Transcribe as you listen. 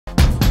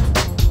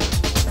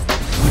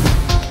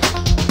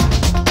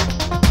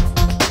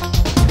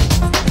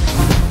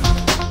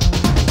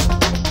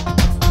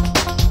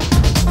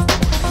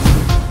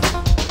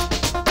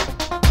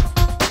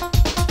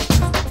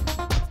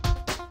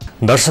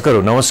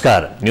दर्शकहरू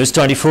नमस्कार। न्यूज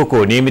 24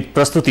 को नियमित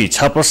प्रस्तुति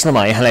छ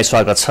प्रश्नमा यहाँलाई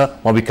स्वागत छ।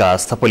 म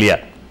विकास थपलिया।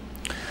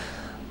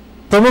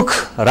 प्रमुख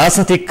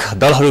राजनैतिक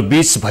दलहरू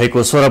बीच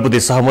भएको 16 बुँदे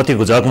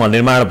सहमतिको जगमा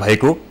निर्माण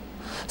भएको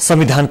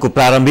संविधानको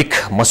प्रारम्भिक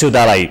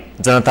मस्यौदालाई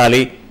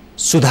जनताले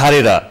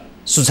सुधारेर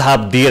सुझाव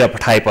दिएर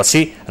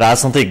पठाएपछि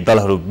राजनैतिक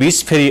दलहरू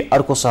बीच फेरि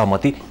अर्को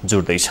सहमति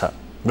जुट्दैछ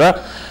र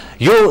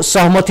यो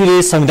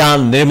सहमतिले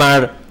संविधान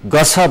निर्माण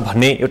गर्छ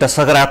भन्ने एउटा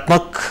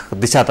सकारात्मक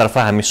दिशातर्फ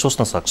हामी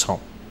सोच्न सक्छौं।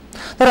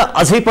 तर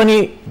अझै पनि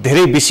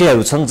धेरै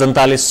विषयहरू छन्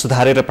जनताले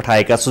सुधारेर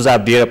पठाएका, सुझाव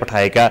दिएर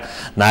पठाएका,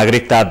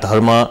 नागरिकता,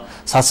 धर्म,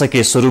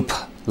 शासकीय स्वरूप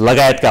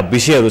लगायतका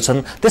विषयहरू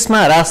छन्।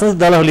 त्यसमा राजनैतिक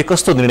दलहरूले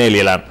कस्तो निर्णय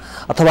लिएलान्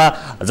अथवा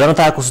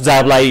जनताको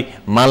सुझावलाई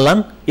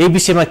मान्लान्, यही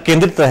विषयमा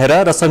केन्द्रित रहेर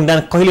र संविधान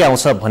कहिले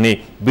आउँछ भन्ने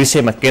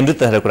विषयमा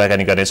केन्द्रित रहेर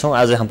कुराकानी गर्नेछौँ।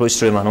 आज हाम्रो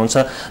स्टुडियोमा हुनुहुन्छ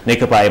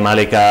नेकपा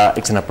एमालेका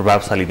एकजना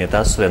प्रभावशाली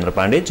नेता सुरेन्द्र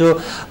पाण्डे, जो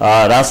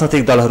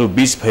राजनैतिक दलहरू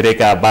बीच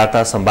भइरहेका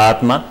वार्ता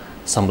संवादमा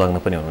संलग्न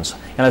पनि हुनुहुन्छ।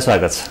 यहाँलाई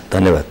स्वागत छ।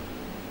 धन्यवाद।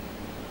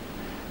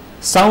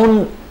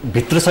 साउन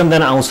भित्र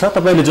संविधान आउँछ,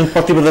 तपाईले जुन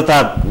प्रतिबद्धता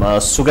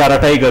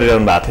सुगारटाई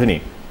गरिरहनु भएको थियो नि,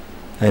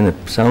 हैन,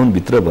 साउन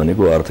भित्र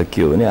भनेको अर्थ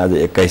के हो भने आज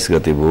 21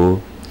 गते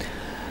भयो,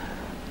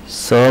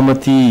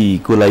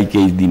 सहमतिको लागि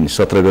केही दिन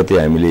 17 गते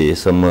हामीले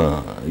सम्म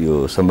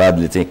यो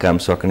संवादले चाहिँ काम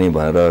सक्ने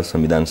भनेर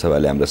संविधान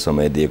सभाले हामीलाई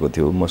समय दिएको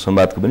थियो। म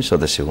संवादको पनि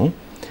सदस्य हुँ,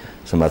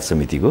 संवाद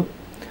समितिको।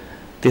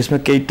 त्यसमा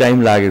केही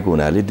टाइम लागेको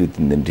हुनाले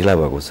 2-3 दिन ढिला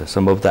भएको छ।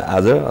 सम्भवतः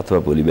आज अथवा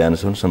भोलि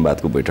बिहानसम्म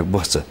संवादको बैठक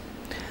बस्छ।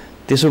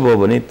 त्यसो भयो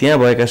भने त्यहाँ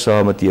भएका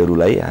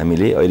सहमतिहरूलाई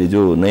हामीले अहिले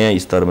जो नयाँ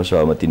स्तरमा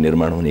सहमति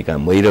निर्माण हुने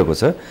काम भइरहेको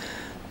छ,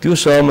 त्यो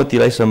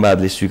सहमतिलाई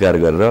संवादले स्वीकार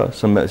गरेर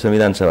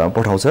संविधान सभामा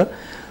पठाउँछ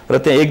र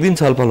त्यहाँ एक दिन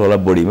छलफल होला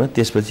बढीमा,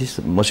 त्यसपछि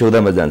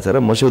मस्यौदामा जान्छ र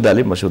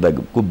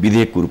मस्यौदाको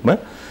विधेयकको रूपमा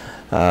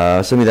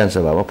संविधान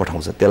सभामा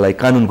पठाउँछ। त्यसलाई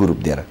कानुनको रूप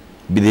दिएर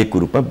विधेयकको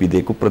रूपमा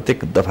विधेयकको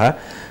प्रत्येक दफा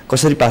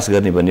कसरी पास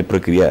गर्ने भन्ने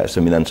प्रक्रिया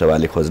संविधान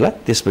सभाले खोज्ला,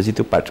 त्यसपछि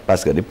त्यो पास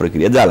गर्ने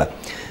प्रक्रिया जाला।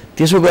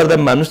 त्यसो गर्दा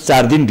मानुस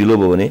 4 दिन ढिलो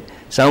भयो भने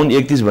साउन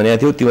 31 भनेको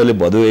थियो, तिमीले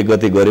भदौ 1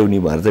 गते गर्यौ नि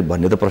भनेर चाहिँ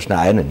भन्ने त प्रश्न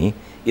आएन नि।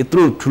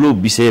 यत्रो ठुलो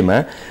विषयमा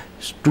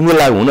टुङ्गो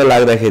हुन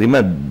लाग्दाखेरिमा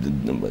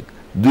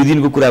 2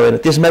 दिनको कुरा भएन।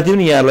 त्यसमाथि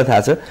पनि यहाँहरूलाई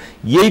थाहा छ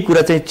यही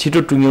कुरा चाहिँ छिटो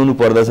टुङ्ग्याउनु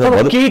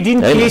पर्दछ। केही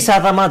दिन केही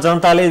सातामा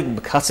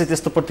जनताले खासै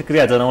त्यस्तो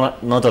प्रतिक्रिया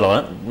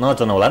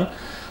नजनाउलान्,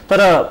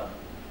 तर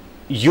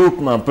यो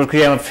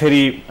प्रक्रियामा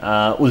फेरि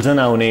उल्झन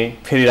आउने,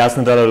 फेरि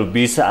राजनैतिक दलहरू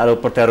बीच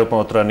आरोप प्रत्यारोपमा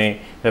उत्रने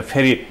र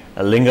फेरि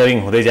लिङ्गरिङ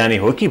हुँदै जाने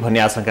हो कि भन्ने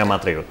आशंका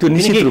मात्रै हो। त्यो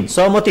निश्चित रूप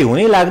सहमति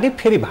हुनै लाग्ने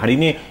फेरि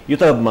भाँडिने, यो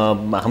त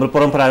हाम्रो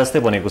परम्परा जस्तै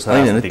बनेको छ।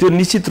 हैन, त्यो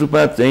निश्चित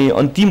रूपमा चाहिँ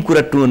अन्तिम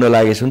कुरा टुङ्न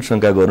लागेछन्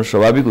शंका गर्नु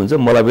स्वाभाविक हुन्छ।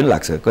 मलाई पनि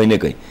लाग्छ कहीँ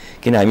न कहीँ,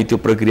 किन हामी त्यो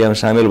प्रक्रियामा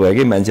सामेल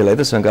भएकै मान्छेलाई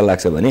त शंका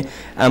लाग्छ भने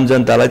आम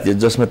जनतालाई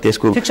जसमा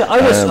त्यसको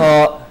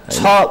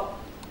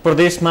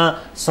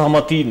प्रदेशमा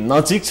सहमति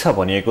नजिक छ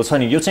भनिएको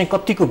छ नि, यो चाहिँ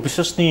कतिको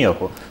विश्वसनीय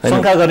हो?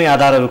 शंका गर्ने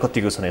आधारहरू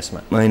कतिको छन्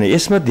यसमा? हैन,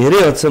 यसमा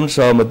धेरै हदसम्म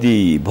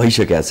सहमति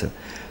भइसकेको छ।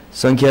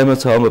 संख्यामा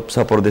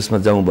 6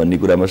 प्रदेशमा जाउँ भन्ने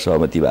कुरामा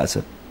सहमति भएको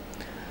छ।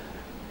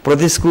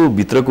 प्रदेशको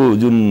भित्रको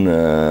जुन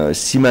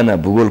सीमाना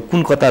भूगोल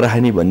कुन कता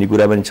राख्ने भन्ने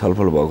कुरा पनि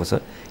छलफल भएको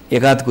छ।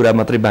 एकाध कुरा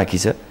मात्रै बाँकी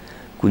छ,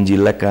 कुन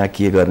जिल्ला कहाँ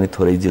के गर्ने,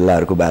 थोरै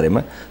जिल्लाहरूको बारेमा।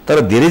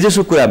 तर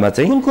धेरैजसो कुरामा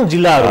चाहिँ कुन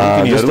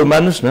जिल्लाहरू जस्तो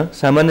मान्नुस् न,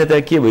 सामान्यतया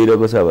के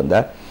भइरहेको छ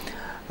भन्दा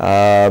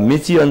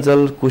मेची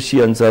अञ्चल, कोशी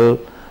अञ्चल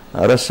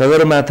र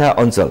सगरमाथा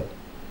अञ्चल,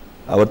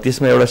 अब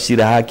त्यसमा एउटा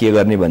सिराहा के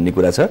गर्ने भन्ने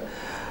कुरा छ।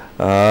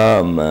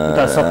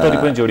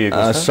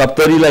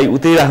 सप्तरीलाई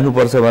उतै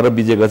राख्नुपर्छ भनेर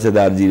विजय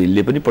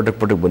गच्छेदारजीले पनि पटक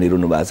पटक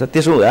भनिरहनु भएको छ।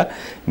 त्यसो हुँदा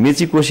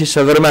मेची, कोशी,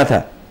 सगरमाथा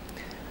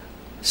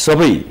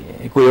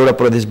सबैको एउटा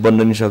प्रदेश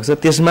बन्न नि सक्छ।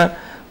 त्यसमा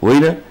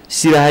होइन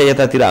सिराहा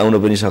यतातिर आउन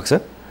पनि सक्छ।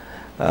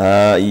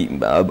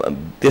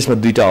 त्यसमा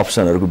 2टा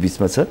अप्सनहरूको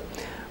बिचमा छ।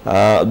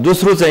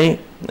 दोस्रो चाहिँ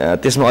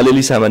त्यसमा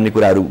अलिअलि सामान्य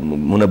कुराहरू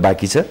हुन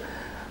बाँकी छ।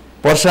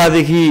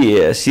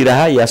 पर्सादेखि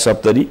सिराहा या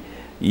सप्तरी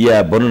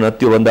या भनौँ न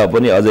त्योभन्दा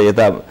पनि अझ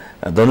यता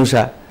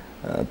धनुषा,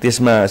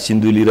 त्यसमा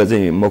सिन्धुली र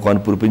चाहिँ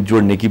मकवानपुर पनि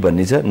जोड्ने कि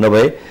भन्ने छ।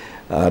 नभए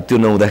त्यो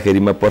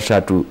नहुँदाखेरिमा पर्सा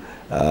टु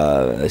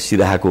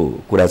सिराहाको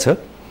कुरा छ।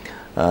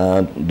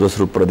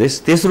 दोस्रो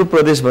प्रदेश। तेस्रो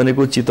प्रदेश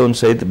भनेको चितवन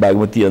सहित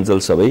बागमती अञ्चल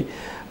सबै,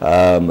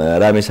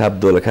 रामेछाप,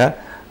 दोलखा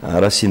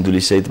र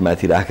सिन्धुली सहित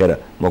माथि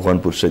राखेर,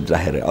 मकवानपुर सहित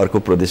राखेर अर्को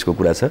प्रदेशको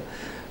कुरा छ।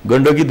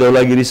 गण्डकी,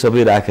 धौलागिरी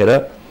सबै राखेर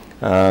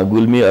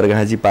गुल्मी,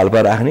 अर्घाँची, पाल्पा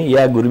राख्ने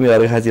या गुल्मी,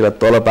 अर्घाँचीलाई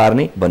तल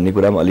पार्ने भन्ने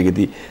कुरामा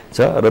अलिकति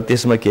छ र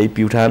त्यसमा केही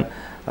प्युठान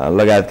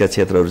लगायतका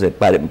क्षेत्रहरू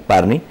चाहिँ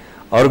पार्ने।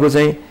 अर्को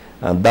चाहिँ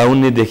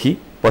दाउन्नेदेखि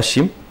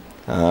पश्चिम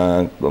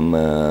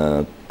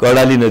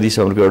कर्णाली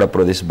नदीसम्मको एउटा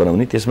प्रदेश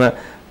बनाउने, त्यसमा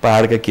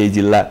पहाडका केही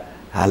जिल्ला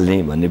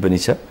हाल्ने भन्ने पनि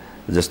छ,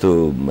 जस्तो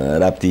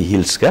राप्ती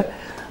हिल्सका।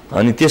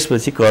 अनि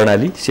त्यसपछि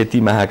कर्णाली,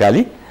 सेती,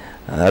 महाकाली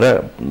र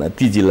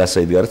ती जिल्ला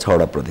सहित गरेर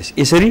 6वटा प्रदेश।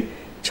 यसरी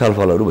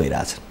छलफलहरू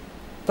भइरहेछन्।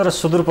 तर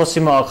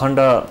सुदूरपश्चिममा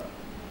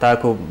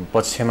अखण्डताको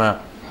पक्षमा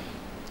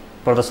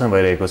प्रदर्शन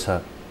भइरहेको छ।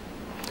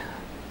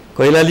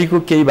 कैलालीको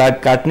केही भाग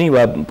काट्ने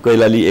वा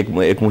कैलाली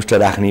एकमुष्ट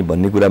राख्ने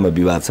भन्ने कुरामा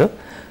विवाद छ।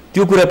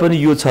 त्यो कुरा पनि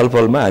यो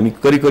छलफलमा हामी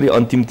करिब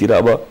अन्तिमतिर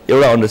अब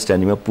एउटा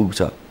अन्डरस्ट्यान्डिङमा पुग्छ।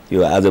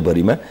 यो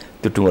आजभरिमा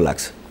त्यो टुङ्गो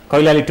लाग्छ।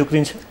 कैलाली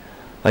टुक्रिन्छ?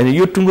 होइन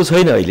यो टुङ्गो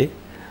छैन अहिले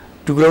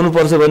टुक्राउनु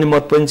पर्छ भन्ने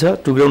मत पनि छ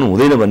टुक्राउनु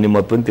हुँदैन भन्ने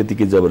मत पनि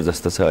त्यतिकै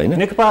जबरजस्त छ होइन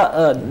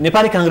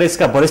नेपाली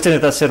कांग्रेसका वरिष्ठ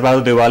नेता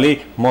शेरबहादुर देउवाले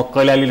म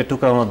कैलालीले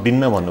टुक्राउन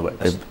दिन्न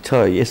भन्नुभएको छ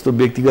यस्तो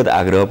व्यक्तिगत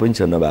आग्रह पनि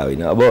छ नभए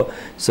होइन अब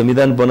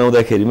संविधान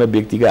बनाउँदाखेरिमा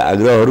व्यक्तिगत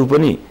आग्रहहरू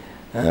पनि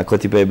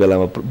कतिपय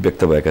बेलामा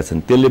व्यक्त भएका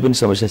छन् त्यसले पनि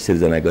समस्या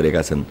सिर्जना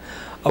गरेका छन्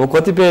अब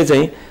कतिपय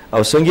चाहिँ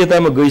अब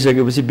संघीयतामा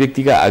गइसकेपछि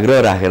व्यक्तिका आग्रह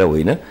राखेर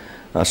होइन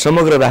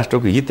समग्र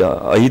राष्ट्रको हित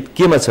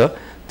केमा छ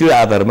त्यो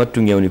आधारमा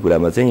टुङ्ग्याउने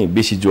कुरामा चाहिँ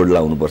बेसी जोड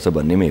लाउनुपर्छ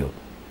भन्नेमै हो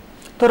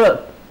तर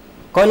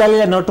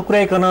कैलालीलाई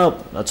नटुक्राइकन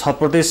 6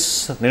 प्रदेश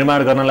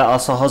निर्माण गर्नलाई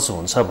असहज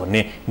हुन्छ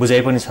भन्ने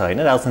बुझाइ पनि छ हैन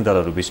राजनीतिक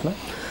दलहरु बीचमा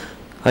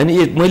हैन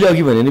मैले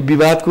अघि भने नि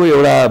विवादको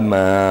एउटा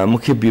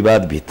मुख्य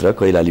विवाद भित्र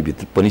कैलाली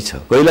भित्र पनि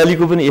छ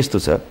कैलालीको पनि यस्तो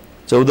छ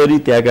चौधरी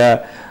त्यहाँका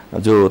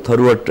जो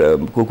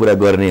थरुवटको कुरा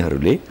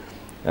गर्नेहरूले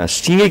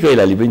सिंगै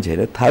कैलाली पनि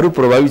छैन थारू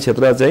प्रभावी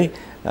क्षेत्र चाहिँ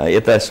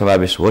यता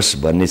समावेश होस्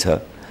भन्ने छ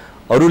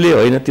अरूले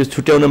होइन त्यो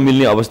छुट्याउन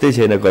मिल्ने अवस्थै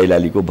छैन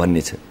कैलालीको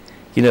भन्ने छ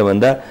किन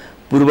भन्दा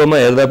पूर्वमा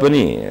हेर्दा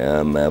पनि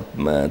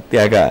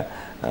त्यहाँका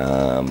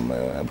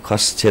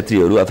खस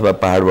क्षेत्रीहरू अथवा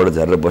पहाडबाट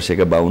झरेर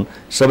बसेका बाहुन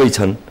सबै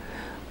छन्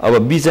अब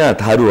बिचा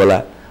थारू होला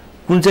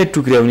कुन चाहिँ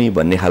टुक्र्याउने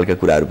भन्ने खालका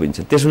कुराहरू पनि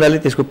छन् त्यसुनाले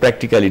त्यसको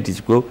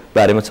प्र्याक्टिकलिटीको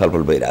बारेमा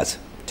छलफल भइरहेछ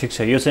ठीक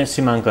छ यो चाहिँ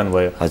सीमाङ्कन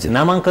भयो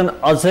नामाङ्कन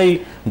अझै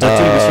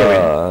जटिल विषय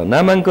भयो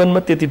नामाङ्कनमा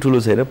त्यति ठुलो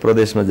छैन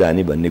प्रदेशमा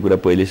जाने भन्ने कुरा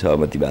पहिले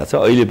सहमति भएको छ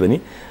अहिले पनि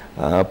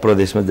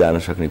प्रदेशमा जान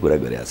सक्ने कुरा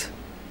गरेको छ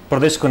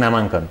प्रदेशको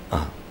नामाङ्कन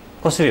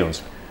कसरी हुन्छ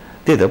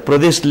त्यही त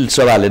प्रदेश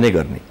सभाले नै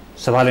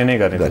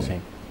गर्ने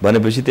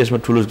भनेपछि त्यसमा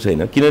ठुलो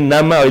छैन किन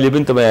नाममा अहिले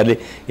पनि तपाईहरुले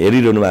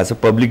हेरिरहनु भएको छ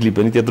पब्लिकली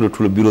पनि त्यत्रो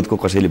ठुलो विरोधको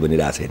कसैले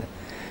भनिरहेको छैन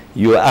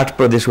यो 8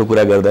 प्रदेशको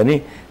कुरा गर्दा नि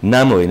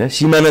नाम होइन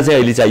सिमाना चाहिँ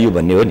अहिले चाहियो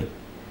भन्ने हो नि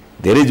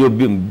धेरै जो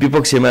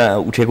विपक्षमा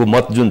उठेको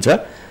मत जुन छ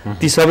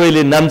ती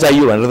सबैले नाम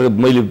चाहियो भनेर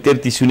मैले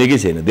त्यति सुनेकै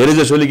छैन धेरै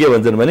जसोले के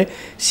भन्छन् भने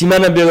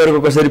सिमाना बेगरको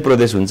कसरी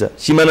प्रदेश हुन्छ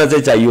सिमाना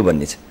चाहिँ चाहियो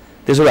भन्ने छ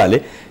त्यसो भए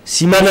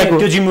सिमानाको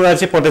त्यो जिम्मेवारी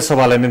चाहिँ प्रदेश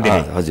सभाले नै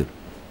दिने हजुर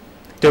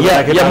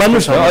या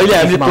मान्नुस् न अहिले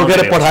हामीले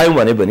तोकेर पठायौं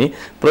भने पनि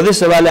प्रदेश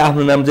सभाले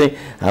आफ्नो नाम चाहिँ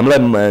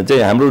हामीलाई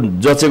चाहिँ हाम्रो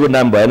जचेको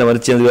नाम भएन भने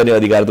चेन्ज गर्ने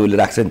अधिकार त उले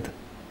राख्छ नि त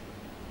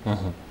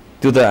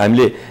त्यो त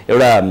हामीले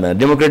एउटा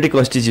डेमोक्रेटिक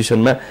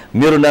कन्स्टिट्युसनमा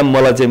मेरो नाम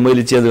मलाई चाहिँ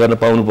मैले चेन्ज गर्न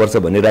पाउनु पर्छ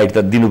भन्ने राइट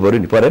त दिनु पर्यो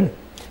नि परेन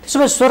त्यसो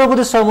भए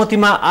सर्वोदय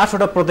सहमतिमा 8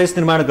 वटा प्रदेश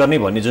निर्माण गर्ने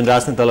भन्ने जुन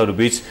राजनीतिक दलहरु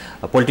बीच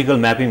पोलिटिकल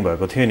म्यापिङ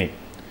भएको थियो नि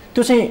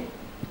त्यो चाहिँ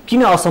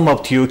किन असम्भव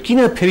थियो किन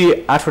फेरि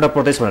 8 वटा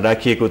प्रदेश भनेर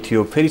राखिएको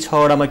थियो फेरि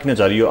 6 वटामा किन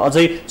झरियो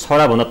अझै 6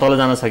 वटा भन्दा तल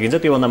जान सकिन्छ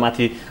त्यो भन्दा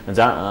माथि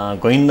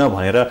गइन्न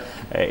भनेर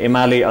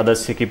एमाले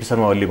अध्यक्ष केपी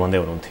शर्मा ओलीले भन्दै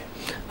हुनुहुन्थ्यो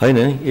हैन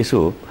यसो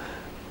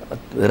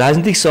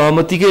राजनीतिक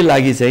सहमतिकै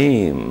लागि चाहिँ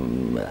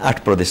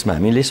 8 प्रदेशमा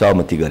हामीले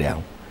सहमति गरे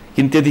हौं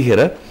किन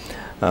त्यतिखेर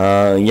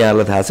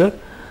यहाँलाई थाहा छ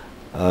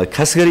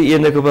खास गरी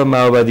नेकपा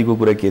माओवादीको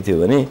कुरा के थियो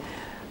भने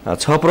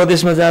 6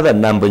 प्रदेशमा जाँदा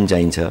नाम पनि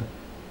चाहिन्छ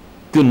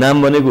त्यो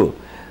नाम भनेको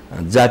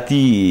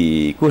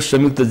जातिको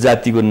संयुक्त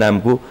जातिको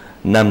नामको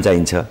नाम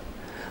चाहिन्छ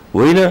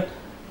होइन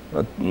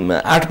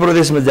 8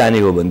 प्रदेशमा जाने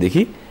हो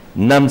भनेदेखि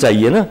नाम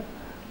चाहिएन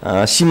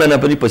सीमाना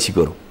पनि पछि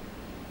गरौँ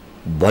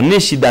भन्ने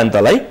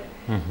सिद्धान्तलाई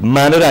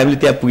मानेर हामीले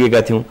त्यहाँ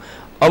पुगेका थियौं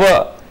अब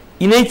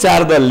यिनै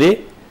 4 दलले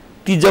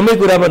ती जम्मै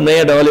कुरामा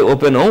नयाँ ढङ्गले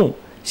ओपन हौ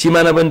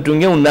सीमाना पनि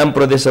टुङ्ग्यौं नाम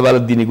प्रदेश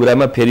सभालाई दिने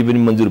कुरामा फेरि पनि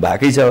मन्जुर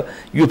भएकै छ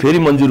यो फेरि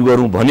मन्जुर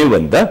गरौँ भन्यो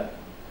भने त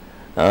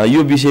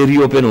यो विषय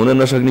रिओपन हुन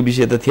नसक्ने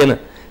विषय त थिएन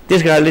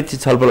त्यसकारणले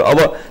छलफल अब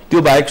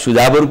त्यो बाहेक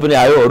सुझावहरू पनि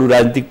आयो अरु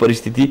राजनीतिक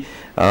परिस्थिति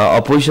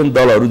अपोजिसन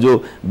दलहरू जो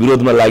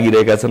विरोधमा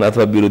लागिरहेका छन्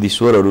अथवा विरोधी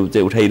स्वरहरू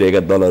चाहिँ उठाइरहेका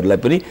दलहरूलाई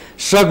पनि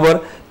सकभर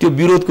त्यो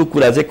विरोधको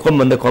कुरा चाहिँ कम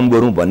भन्दा कम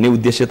गरौँ भन्ने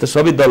उद्देश्य त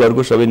सबै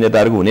दलहरूको सबै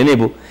नेताहरूको हुने नै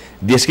भयो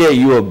देशकै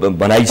यो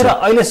भनाइ छ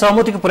अहिले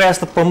सहमतिको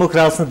प्रयास त प्रमुख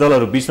राजनीतिक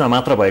दलहरू बीचमा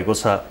मात्र भएको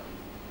छ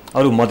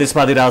अरु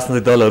मधेसवादी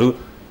राजनीतिक दलहरू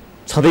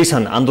छँदै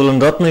छन्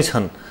आन्दोलनरत नै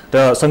छन्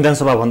र संविधान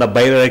सभा भन्दा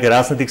बाहिर रहेका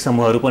राजनीतिक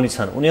समूहहरू पनि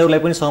छन् उनीहरूलाई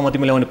पनि सहमति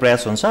मिलाउने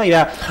प्रयास हुन्छ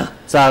या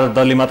 4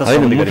 दलले मात्र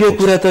सहमति गरेको मुख्य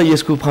कुरा त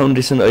यसको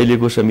फाउन्डेसन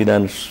अहिलेको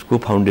संविधानको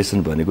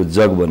फाउन्डेसन भनेको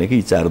जग भनेको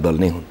यी 4 दल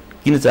नै हुन्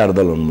किन 4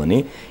 दल हुन् भने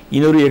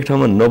यिनीहरू एक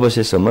ठाउँमा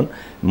नबसेसम्म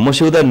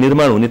मस्यौदा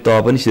निर्माण हुने तह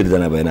पनि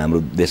सिर्जना भएन हाम्रो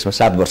देशमा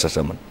 7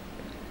 वर्षसम्म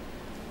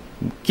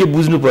के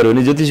बुझ्नु पर्यो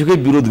भने जतिसुकै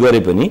विरोध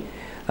गरे पनि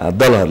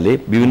दलहरूले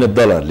विभिन्न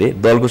दलहरूले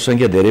दलको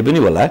संख्या धेरै पनि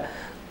होला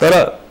तर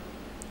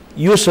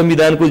यो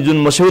संविधानको जुन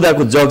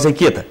मस्यौदाको जग चाहिँ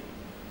के त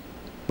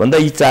भन्दा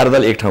यी 4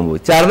 दल एक ठाउँ भयो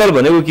 4 दल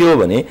भनेको के हो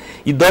भने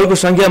यी दलको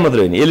संख्या मात्र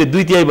होइन यसले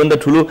 2/3 भन्दा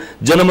ठूलो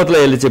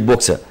जनमतलाई यसले चाहिँ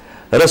बोक्छ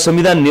र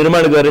संविधान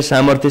निर्माण गर्ने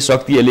सामर्थ्य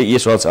शक्ति यसले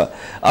यसो छ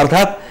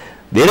अर्थात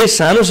धेरै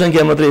सानो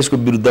संख्या मात्र यसको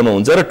विरुद्धमा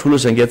हुन्छ र ठूलो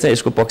संख्या चाहिँ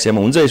यसको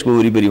पक्षमा हुन्छ यसको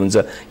वरिपरि हुन्छ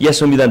या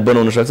संविधान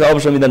बनाउन सक्छ अब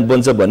संविधान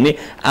बन्छ भन्ने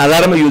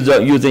आधारमा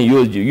यो चाहिँ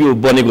यो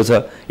बनेको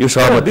छ यो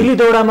सहमति दिल्ली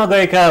दौडामा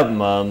गएका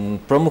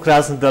प्रमुख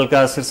राजनीतिक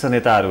दलका शीर्ष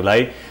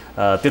नेताहरूलाई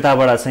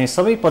त्यताबाट चाहिँ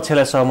सबै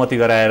पक्षलाई सहमति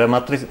गराएर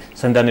मात्रै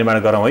संविधान निर्माण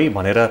गरौँ है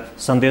भनेर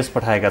सन्देश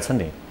पठाएका छन्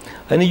नि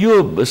हैन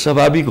यो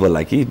स्वाभाविक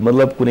होला कि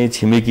मतलब कुनै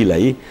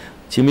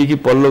छिमेकी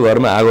पल्लो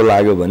घरमा आगो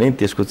लाग्यो भने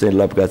त्यसको चाहिँ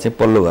लपका चाहिँ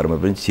पल्लो घरमा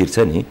पनि छिर्छ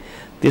नि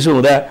त्यसो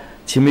हुँदा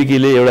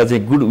छिमेकीले एउटा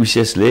चाहिँ गुड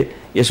विशेषले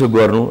यसो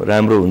गर्नु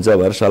राम्रो हुन्छ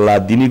भनेर सल्लाह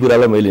दिने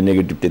कुरालाई मैले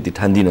नेगेटिभ त्यति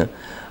ठान्दिनँ।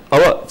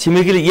 अब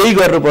छिमेकीले यही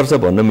गर्नुपर्छ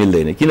भन्न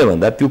मिल्दैन, किन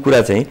भन्दा त्यो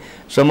कुरा चाहिँ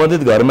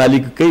सम्बन्धित घर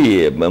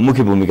मालिककै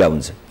मुख्य भूमिका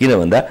हुन्छ। किन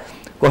भन्दा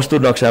कस्तो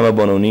नक्सामा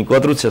बनाउने,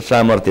 कत्रो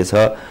सामर्थ्य छ,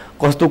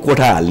 कस्तो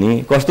कोठा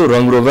हाल्ने, कस्तो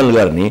रङरोगन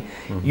गर्ने,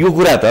 यो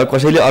कुरा त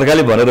कसैले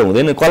अर्काले भनेर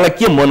हुँदैन। कसलाई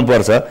के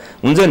मनपर्छ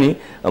हुन्छ नि।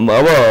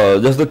 अब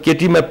जस्तो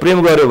केटीमा प्रेम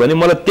गर्यो भने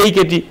मलाई त्यही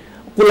केटी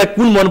कसलाई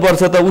कुन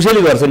मनपर्छ त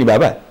उसैले गर्छ नि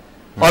बाबा,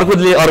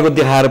 अर्कोले अर्को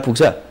देखाएर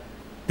पुग्छ।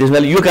 त्यसमा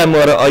यो काम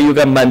गर, यो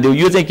काम मानिदेऊ,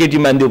 यो चाहिँ केटी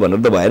मानिदेऊ भनेर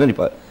त भएन नि,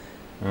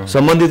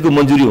 सम्बन्धितको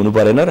मन्जुरी हुनु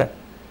परेन र।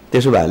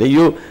 त्यसो भएले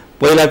यो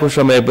पहिलाको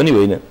समय पनि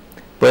होइन।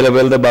 पहिला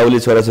त बाबुले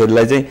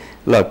छोराछोरीलाई चाहिँ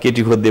ल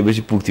केटी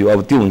खोजिदिएपछि पुग्थ्यो, अब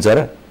त्यो हुन्छ र?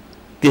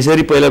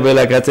 त्यसरी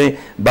पहिलाका चाहिँ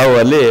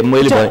बाबुहरूले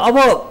मैले अब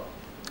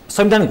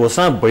संविधान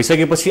घोषणा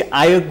भइसकेपछि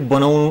आयोग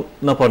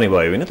बनाउन पर्ने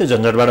भयो होइन, त्यो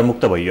झन्झटबाट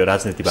मुक्त भइयो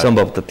राजनीतिबाट।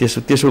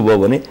 सम्भवतः त्यसो भयो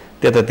भने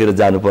त्यतातिर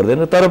जानु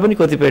पर्दैन। तर पनि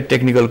कतिपय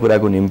टेक्निकल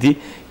कुराको निम्ति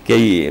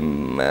केही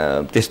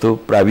त्यस्तो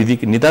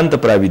प्राविधिक, नितान्त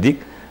प्राविधिक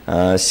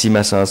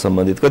सीमासँग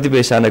सम्बन्धित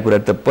कतिपय साना कुरा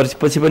त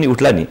पछि पनि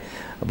उठ्ला नि।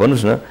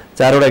 भन्नुहोस् न,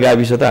 4वटा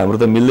गाविस त हाम्रो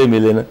त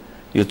मिल्दैन,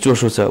 यो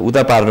चोसो छ,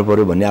 उता पार्नु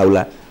पर्यो भन्ने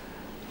आउला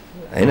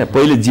होइन।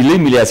 पहिले जिल्लै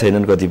मिलेका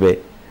छैनन्, कतिपय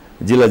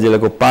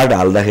जिल्लाको पार्ट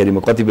हाल्दाखेरिमा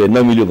कतिपय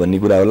नमिल्यो भन्ने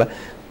कुरा होला।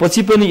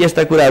 पछि पनि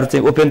यस्ता कुराहरू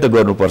चाहिँ ओपेन त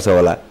गर्नुपर्छ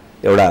होला,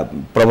 एउटा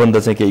प्रबन्ध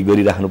चाहिँ केही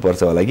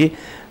गरिराख्नुपर्छ होला कि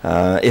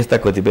यस्ता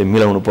कतिपय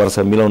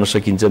मिलाउन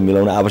सकिन्छ,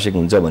 मिलाउन आवश्यक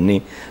हुन्छ भन्ने।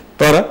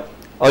 तर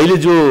अहिले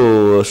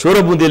जो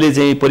 16 बुँदेले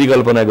चाहिँ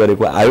परिकल्पना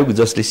गरेको आयोग,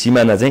 जसले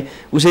सिमाना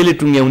चाहिँ उसैले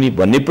टुङ्ग्याउने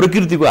भन्ने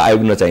प्रकृतिको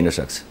आयोग नचाहिन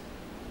सक्छ,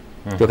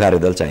 त्यो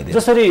कार्यदल चाहिँदैन।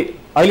 जसरी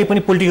अहिले पनि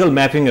पोलिटिकल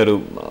म्यापिङहरू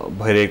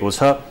भइरहेको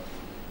छ,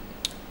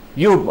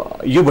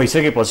 यो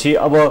भइसकेपछि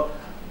अब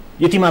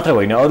यति मात्र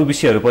होइन, अरू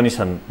विषयहरू पनि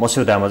छन्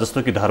मस्यौदामा,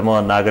 जस्तो कि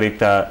धर्म,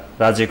 नागरिकता,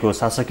 राज्यको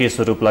शासकीय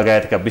स्वरूप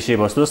लगायतका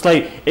विषयवस्तु,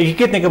 जसलाई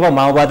एकीकृत नेकपा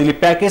माओवादीले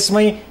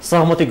प्याकेजमै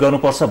सहमति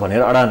गर्नुपर्छ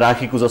भनेर अडान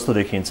राखेको जस्तो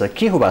देखिन्छ।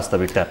 के हो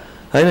वास्तविकता?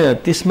 होइन,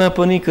 त्यसमा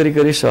पनि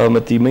करिब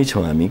सहमतिमै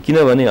छौँ हामी।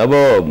 किनभने अब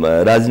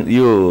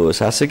यो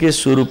शासकीय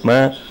स्वरूपमा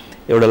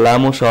एउटा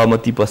लामो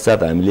सहमति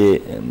पश्चात हामीले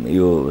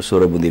यो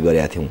 16 बुँदे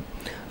गरेका थियौँ।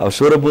 अब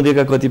 16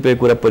 बुँदेका कतिपय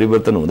कुरा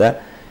परिवर्तन हुँदा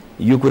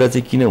यो कुरा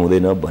चाहिँ किन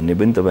हुँदैन भन्ने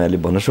पनि तपाईँहरूले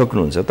भन्न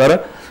सक्नुहुन्छ। तर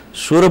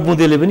 16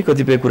 बुँदेले पनि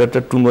कतिपय कुरा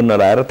त टुङ्गो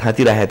नलाएर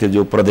थाँती राखेको थियो,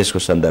 जो प्रदेशको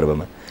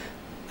सन्दर्भमा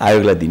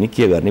आयोगलाई दिने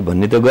के गर्ने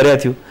भन्ने त गरेका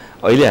थियो।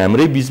 अहिले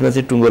हाम्रै बिचमा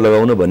चाहिँ टुङ्गो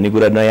लगाउन भन्ने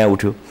कुरा नयाँ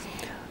उठ्यो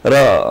र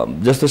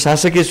जस्तो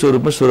शासकीय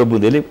स्वरूपमा 16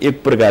 बुँदेले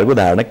एक प्रकारको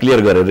धारणा क्लियर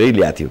गरेरै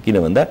ल्याएको थियो। किन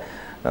भन्दा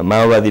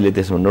माओवादीले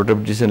त्यसमा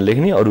नोटिफिकेसन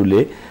लेख्ने,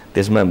 अरूले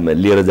त्यसमा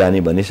लिएर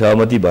जाने भन्ने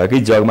सहमति भएकै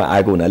जगमा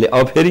आएको हुनाले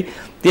अब फेरि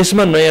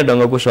त्यसमा नयाँ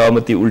ढङ्गको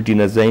सहमति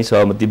उल्टिन चाहिँ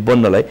सहमति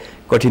बन्नलाई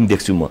कठिन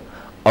देख्छु म।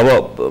 अब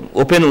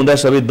ओपेन हुँदा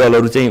सबै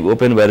दलहरू चाहिँ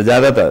ओपेन भएर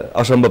जाँदा त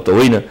असम्भव त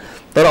होइन,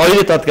 तर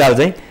अहिले तत्काल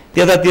चाहिँ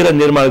त्यतातिर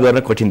निर्माण गर्न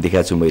कठिन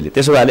देखाएको छु मैले।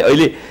 त्यसो भए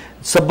अहिले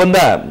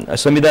सबभन्दा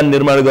संविधान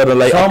निर्माण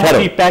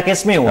गर्नलाई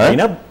प्याकेजमै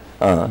हुँदैन,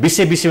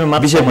 विषयमा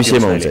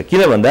हुन्छ।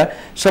 किन भन्दा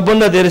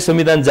सबभन्दा धेरै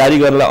संविधान जारी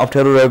गर्नलाई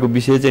अप्ठ्यारो रहेको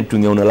विषय चाहिँ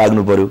टुङ्ग्याउन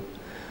लाग्नु पर्यो।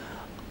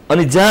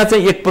 अनि जहाँ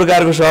चाहिँ एक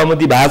प्रकारको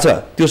सहमति भएको छ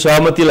त्यो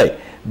सहमतिलाई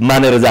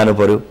मानेर जानु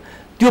पर्यो।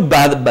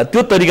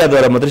 त्यो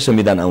तरिकाद्वारा मात्रै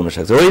संविधान आउन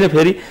सक्छ। होइन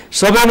फेरि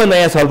सबैमा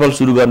नयाँ छलफल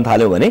सुरु गर्न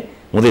थाल्यो भने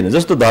हुँदैन।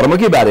 जस्तो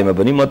धर्मकै बारेमा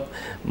पनि म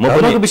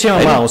धर्मको विषयमा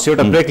आउँछु,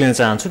 एउटा ब्रेक लिन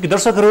चाहन्छु कि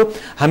दर्शकहरू,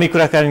 हामी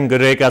कुराकानी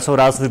गरिरहेका छौँ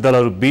राजनीतिक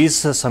दलहरू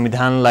बीच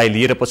संविधानलाई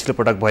लिएर पछिल्लो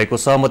पटक भएको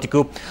सहमतिको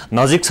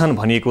नजिक छन्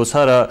भनिएको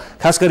छ र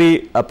खास गरी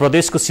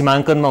प्रदेशको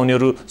सीमाङ्कनमा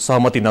उनीहरू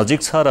सहमति नजिक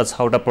छ र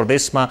 6वटा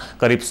प्रदेशमा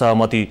करिब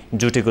सहमति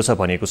जुटेको छ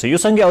भनिएको छ।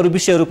 यो सँगै अरू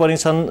विषयहरू पनि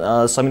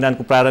छन्।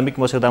 संविधानको प्रारम्भिक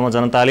मस्यौदामा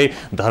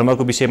जनताले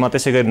धर्मको विषयमा,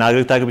 त्यसै गरी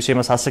नागरिकताको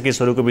विषयमा, शासकीय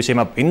स्वरूपको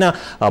विषयमा भिन्न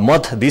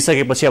मत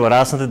दिइसकेपछि अब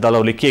राजनीतिक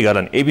दलहरूले के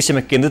गर्छन्, यही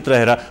विषयमा केन्द्रित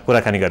रहेर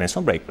कुराकानी गर्नेछौँ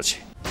ब्रेकपछि।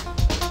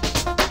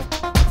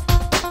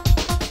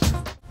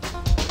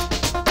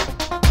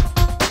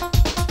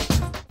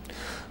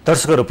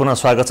 दर्शकहरू, पुनः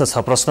स्वागत छ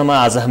प्रश्नमा।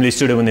 आज हामीले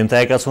स्टुडियोमा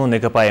निम्ताएका छौँ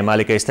नेकपा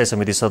एमालेका स्थायी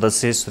समिति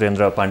सदस्य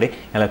सुरेन्द्र पाण्डे।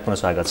 यहाँलाई पुनः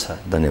स्वागत छ।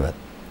 धन्यवाद।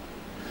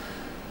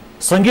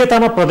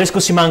 संघीयतामा प्रदेशको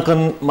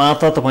सीमाङ्कनमा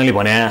त तपाईँले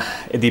भने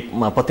यदि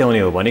पत्याउने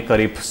हो भने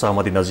करिब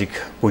सहमति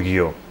नजिक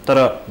पुगियो,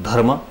 तर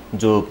धर्म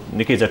जो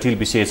निकै जटिल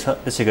विषय छ,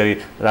 त्यसै गरी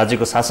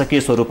राज्यको शासकीय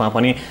स्वरूपमा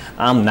पनि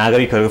आम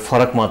नागरिकहरूको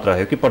फरक मत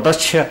रह्यो कि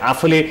प्रत्यक्ष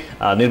आफूले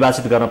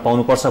निर्वाचित गर्न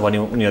पाउनुपर्छ भन्ने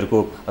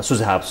उनीहरूको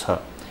सुझाव छ।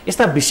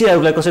 यस्ता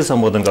विषयहरूलाई कसरी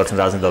सम्बोधन गर्छन्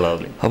राजनीतिक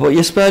दलहरूले? अब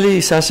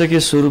यसपालि शासकीय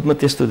स्वरूपमा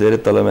त्यस्तो धेरै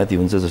तलमाथि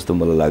हुन्छ जस्तो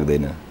मलाई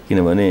लाग्दैन,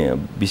 किनभने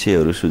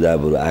विषयहरू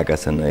सुझावहरू आएका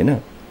छन् होइन।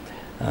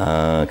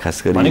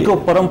 खास गरी भनेको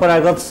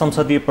परम्परागत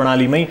संसदीय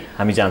प्रणालीमै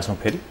हामी जान्छौँ।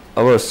 फेरि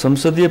अब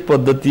संसदीय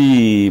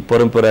पद्धति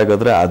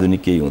परम्परागत र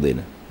आधुनिक केही हुँदैन,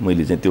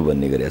 मैले चाहिँ त्यो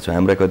भन्ने गरेको छु।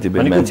 हाम्रा कतिपय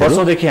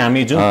वर्षौंदेखि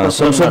हामी जुन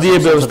संसदीय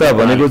व्यवस्था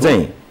भनेको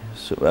चाहिँ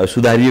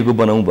सुधारिएको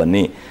बनाऊँ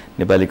भन्ने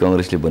नेपाली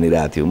कांग्रेसले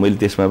भनिरहेको थियो।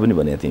 मैले त्यसमा पनि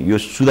भनेको थिएँ, यो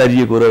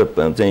सुधारिएको र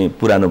चाहिँ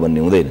पुरानो भन्ने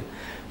हुँदैन।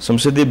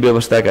 संसदीय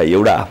व्यवस्थाका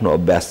एउटा आफ्नो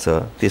अभ्यास छ,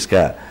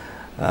 त्यसका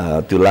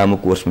त्यो लामो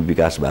कोर्समा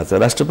विकास भएको छ।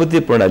 राष्ट्रपति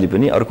प्रणाली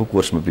पनि अर्को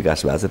कोर्समा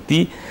विकास भएको छ। ती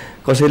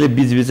कसैले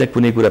बीचबीच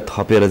कुनै कुरा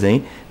थपेर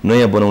चाहिँ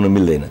नयाँ बनाउन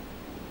मिल्दैन।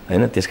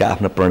 हैन त्यसका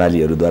आफ्ना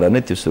प्रणालीहरूद्वारा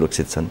नै त्यो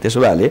सुरक्षित छन्। त्यसो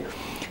भएले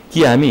कि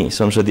हामी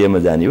संसदीयमा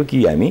जाने हो कि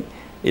हामी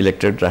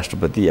इलेक्टेड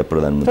राष्ट्रपति या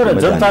प्रधानमन्त्रीमा जाने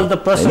हो? जनताले त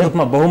प्रश्न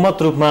रूपमा बहुमत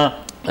रूपमा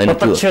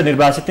प्रत्यक्ष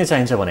निर्वाचित नै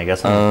चाहिन्छ भनेका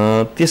छन्।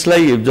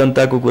 त्यसलाई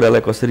जनताको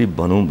कुरालाई कसरी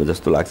भनौँ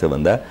जस्तो लाग्छ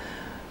भन्दा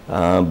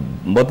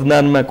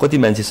मतदानमा कति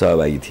मान्छे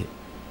सहभागी थिए?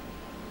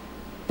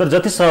 तर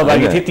जति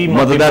सहभागी थिए ती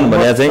मतदान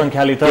भने चाहिँ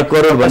 1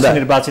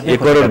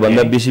 करोड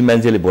भन्दा बेसी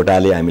मान्छेले भोट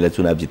हाले हामीलाई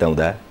चुनाव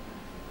जिताउँदा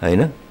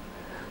हैन।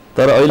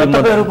 तर अहिले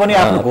तपाईहरु पनि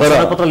आफ्नो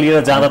घोषणापत्र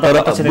लिएर जाँदा त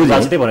प्रत्यक्ष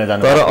निर्वाचितै भनेर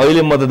जानु। तर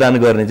अहिले मतदान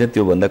गर्ने चाहिँ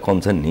त्यो भन्दा कम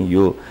छन् नि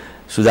यो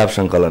सुझाव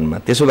सङ्कलनमा।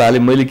 त्यसो भएले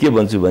मैले के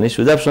भन्छु भने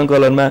सुझाव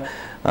सङ्कलनमा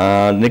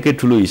निकै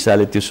ठुलो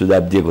हिस्साले त्यो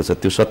सुझाव दिएको छ,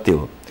 त्यो सत्य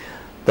हो।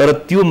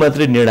 तर त्यो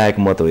मात्रै निर्णायक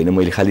मत होइन,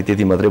 मैले खालि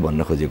त्यति मात्रै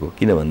भन्न खोजेको।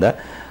 किन भन्दा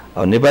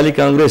नेपाली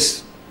कांग्रेस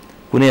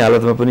कुनै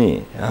हालतमा पनि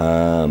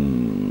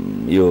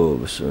यो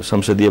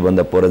संसदीय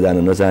भन्दा पर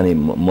जान नचाहने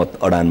मत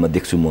अडानमा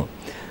देख्छु म।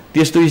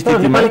 त्यस्तो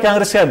स्थितिमा नेपाली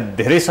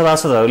कांग्रेसका धेरै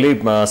सभासदहरूले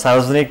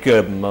सार्वजनिक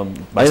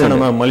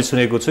भाषणमा मैले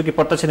सुनेको छु कि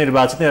प्रत्यक्ष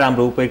निर्वाचित नै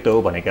राम्रो उपयुक्त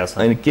हो भनेका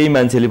छन्। अनि केही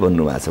मान्छेले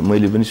भन्नुभएको छ,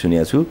 मैले पनि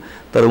सुनेको छु।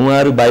 तर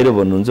उहाँहरू बाहिर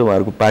भन्नुहुन्छ,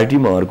 उहाँहरूको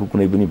पार्टीमा उहाँहरूको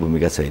कुनै पनि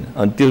भूमिका छैन।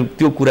 अनि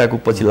त्यो कुराको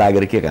पछि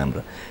लागेर के काम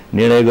र?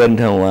 निर्णय गर्ने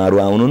ठाउँ उहाँहरू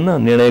आउनुहुन्न,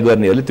 निर्णय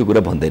गर्नेहरूले त्यो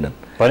कुरा भन्दैनन्।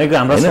 भनेको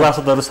हाम्रो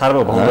सभासदहरू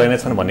सार्वभौम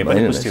रहेनछन् भन्ने पनि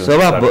पुष्टि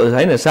हुन्छ।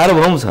 हैन,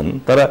 सार्वभौम छन्,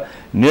 तर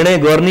निर्णय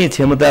गर्ने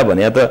क्षमता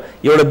भने त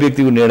एउटा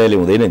व्यक्तिको निर्णयले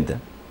हुँदैन नि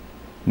त।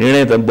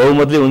 निर्णय त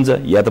बहुमतले हुन्छ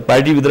या त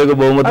पार्टीभित्रको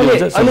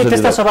बहुमतले हुन्छ। अहिले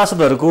त्यस्ता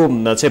सभासदहरूको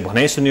चाहिँ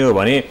भनाइ सुनियो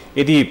भने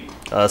यदि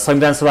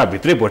संविधान सभा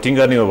भित्रै भोटिङ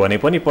गर्ने हो भने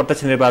पनि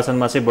प्रत्यक्ष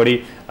निर्वाचनमा चाहिँ बढी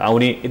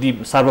आउने, यदि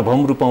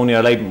सार्वभौम रूपमा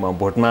उनीहरूलाई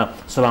भोटमा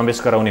समावेश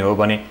गराउने हो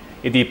भने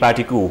यदि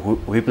पार्टीको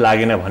हुइप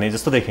लागेन भने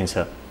जस्तो देखिन्छ।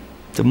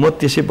 म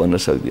त्यसै भन्न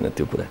सक्दिनँ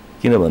त्यो कुरा।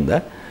 किन भन्दा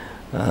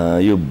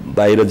यो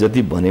बाहिर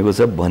जति भनेको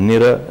छ भन्ने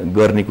र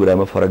गर्ने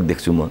कुरामा फरक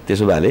देख्छु म।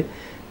 त्यसो भएले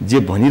जे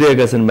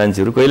भनिरहेका छन्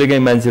मान्छेहरू, कहिलेकाहीँ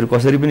मान्छेहरू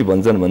कसरी पनि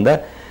भन्छन् भन्दा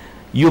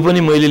यो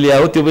पनि मैले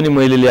ल्याऊ त्यो पनि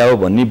मैले ल्याऊ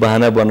भन्ने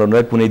बहाना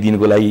बनाउन कुनै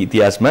दिनको लागि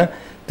इतिहासमा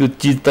त्यो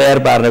चिज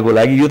तयार पार्नको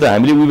लागि यो त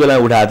हामीले उही बेला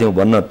उठाएको थियौँ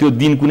भन्न त्यो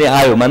दिन कुनै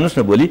आयो। मान्नुहोस्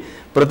न, भोलि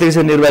प्रत्यक्ष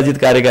निर्वाचित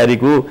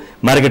कार्यकारीको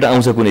मार्केट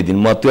आउँछ कुनै दिन,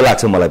 म त्यो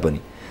लाग्छ मलाई पनि।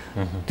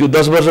 त्यो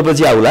 10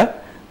 वर्षपछि आउला,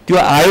 त्यो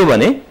आयो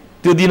भने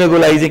त्यो दिनको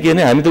लागि चाहिँ के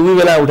भने हामी त उही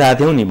बेला उठाएको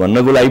थियौँ नि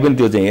भन्नको लागि पनि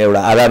त्यो चाहिँ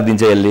एउटा आधार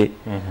दिन्छ यसले।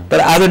 तर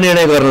आज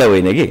निर्णय गर्नलाई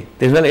होइन कि।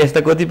 त्यसमा यस्ता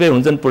कतिपय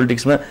हुन्छन्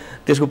पोलिटिक्समा,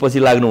 त्यसको पछि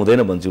लाग्नु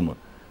हुँदैन भन्छु म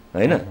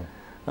हैन।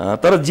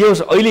 तर जे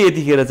होस् अहिले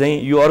यतिखेर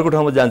चाहिँ यो अर्को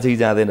ठाउँमा जान्छ कि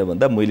जाँदैन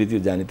भन्दा मैले त्यो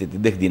जाने त्यति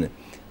देख्दिनँ।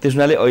 त्यस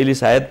हुनाले अहिले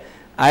सायद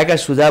आएका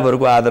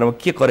सुझावहरूको आधारमा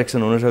के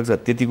करेक्सन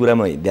हुनसक्छ त्यति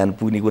कुरामा ध्यान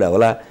पुग्ने कुरा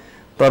होला।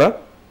 तर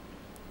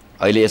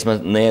अहिले यसमा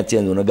नयाँ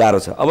चेन्ज हुन गाह्रो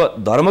छ।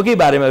 अब धर्मकै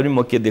बारेमा पनि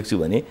म के देख्छु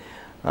भने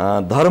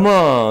धर्म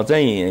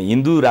चाहिँ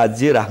हिन्दू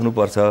राज्य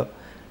राख्नुपर्छ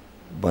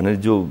भनेर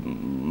जो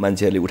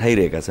मान्छेहरूले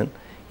उठाइरहेका छन्,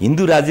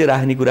 हिन्दू राज्य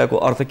राख्ने कुराको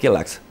अर्थ के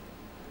लाग्छ?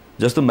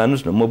 जस्तो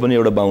मान्नुहोस् न, म पनि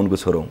एउटा बाहुनको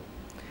छोरो हुँ।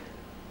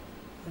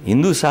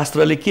 हिन्दू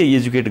शास्त्रले के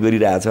एजुकेट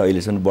गरिरहेछ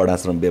अहिलेसम्म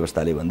वर्णाश्रम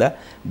व्यवस्थाले भन्दा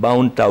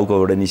बाहुन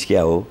टाउकोबाट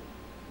निस्किया हो,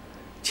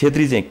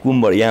 क्षेत्री चाहिँ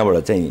कुमबाट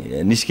यहाँबाट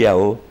चाहिँ निस्किया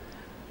हो,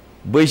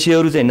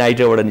 वैश्यहरू चाहिँ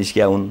नाइटबाट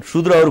निस्किया हुन्,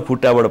 शूद्रहरू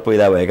खुट्टाबाट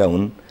पैदा भएका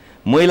हुन्,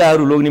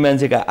 महिलाहरू लोग्ने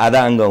मान्छेका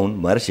आधा अङ्ग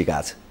हुन् भनेर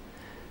सिकाएको छ।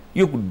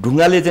 यो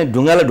ढुङ्गाले चाहिँ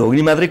ढुङ्गालाई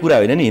ढोग्ने मात्रै कुरा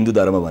होइन नि हिन्दू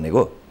धर्म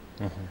भनेको।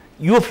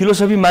 यो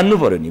फिलोसफी मान्नु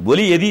पर्यो नि।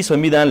 भोलि यदि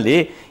संविधानले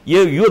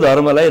यो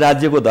धर्मलाई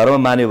राज्यको धर्म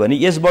मान्यो भने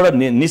यसबाट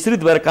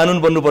निश्चित भएर कानुन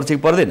बन्नुपर्छ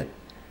कि पर्दैन?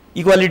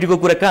 इक्वालिटीको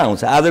कुरा कहाँ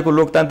आउँछ? आजको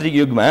लोकतान्त्रिक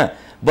युगमा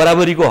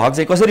बराबरीको हक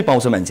चाहिँ कसरी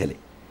पाउँछ मान्छेले?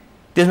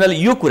 त्यसमाले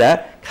यो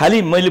कुरा खालि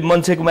मैले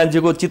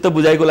मान्छेको चित्त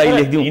बुझाइको लागि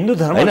लेख्दिउँ। हिन्दू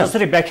धर्म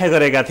जसरी व्याख्या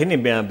गरेका थिए नि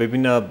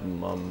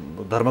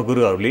विभिन्न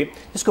धर्मगुरुहरूले,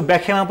 यसको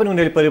व्याख्यामा पनि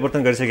उनीहरूले परिवर्तन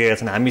गरिसकेका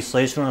छन्। हामी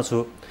सहिष्णु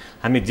छौँ,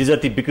 हामी जे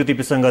जति विकृति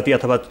विसङ्गति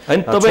अथवा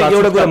तपाईँ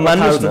एउटा कुरा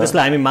मान्नुहोस् न,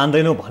 त्यसलाई हामी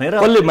मान्दैनौँ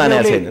भनेर कसले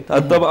मानेको छैन।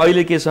 तब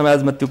अहिले के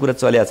समाजमा त्यो कुरा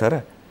चल्या छ र?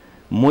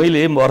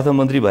 मैले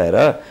अर्थमन्त्री भएर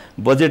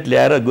बजेट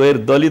ल्याएर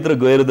गैर दलित र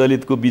गैर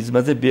दलितको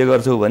बिचमा चाहिँ पे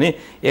गर्छौ भने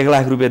 1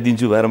 लाख रुपियाँ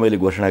दिन्छु भनेर मैले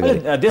घोषणा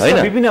गरेँ।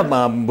 देशमा विभिन्न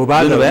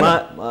भूभागहरूमा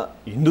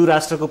हिन्दू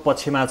राष्ट्रको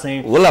पक्षमा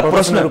चाहिँ होला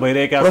प्रश्न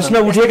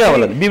उठेका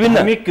होला विभिन्न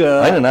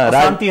हैन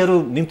शान्तिहरू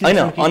निम्ति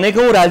हैन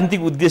अनेकौं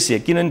राजनीतिक उद्देश्य,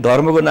 किनभने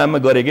धर्मको नाममा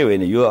गरेकै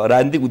होइन, यो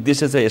राजनीतिक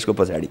उद्देश्य छ यसको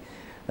पछाडि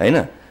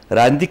हैन,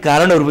 राजनीतिक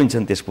कारणहरू पनि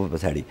छन् त्यसको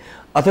पछाडि।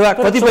 अथवा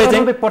कतिपय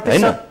चाहिँ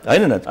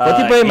हैन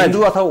कतिपय हिन्दू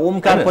अथवा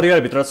ओमकार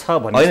परिवारभित्र छ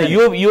भन्ने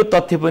हैन, यो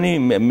तथ्य पनि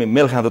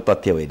मेल खाँदो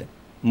तथ्य होइन।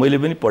 मैले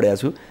पनि पढेको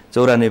छु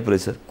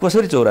 94%।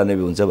 कसरी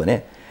 94 हुन्छ भने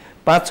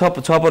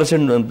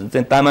 5-6%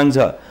 चाहिँ तामाङ छ,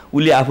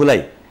 उसले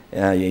आफूलाई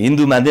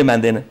हिन्दू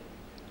मान्दैन,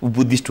 ऊ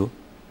बुद्धिस्ट हो।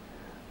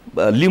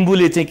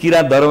 लिम्बूले चाहिँ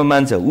किराँत धर्म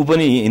मान्छ, ऊ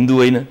पनि हिन्दू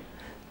होइन।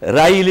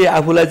 राईले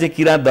आफूलाई चाहिँ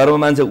किराँत धर्म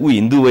मान्छ, ऊ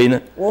हिन्दू होइन।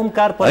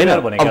 ओमकार परिवार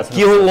भनेका छन्।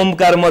 के हो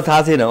ओमकार म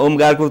थाहा छैन,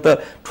 ओमकारको त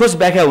ठोस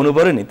व्याख्या हुनु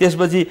पर्यो नि।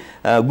 त्यसपछि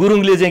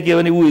गुरुङले चाहिँ के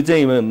भने ऊ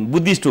चाहिँ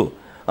बुद्धिस्ट हो,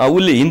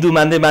 उसले हिन्दू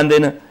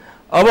मान्दैन।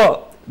 अब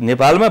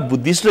नेपालमा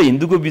बुद्धिस्ट र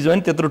हिन्दूको बिचमा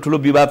नि त्यत्रो ठुलो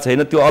विवाद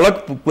छैन, त्यो अलग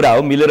कुरा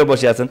हो, मिलेर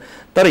बसेका छन्।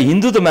 तर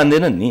हिन्दू त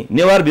मान्दैनन् नि।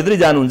 नेवारभित्रै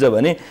जानुहुन्छ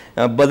भने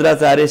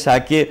वज्राचार्य,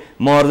 शाक्य,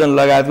 महर्जन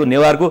लगायतको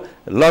नेवारको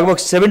लगभग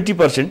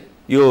 70%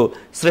 यो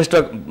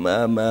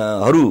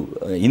श्रेष्ठहरू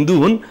हिन्दू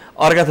हुन्,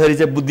 अर्का थरी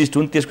चाहिँ बुद्धिस्ट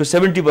हुन्, त्यसको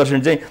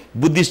 70% चाहिँ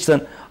बुद्धिस्ट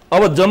छन्।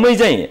 अब जम्मै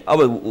चाहिँ अब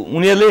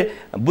उनीहरूले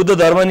बुद्ध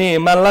धर्म नि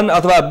मान्लान्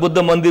अथवा बुद्ध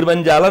मन्दिरमा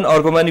नि जालान्,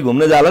 अर्कोमा नि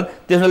घुम्न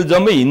जालान्, त्यसैले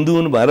जम्मै हिन्दू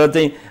हुन् भनेर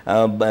चाहिँ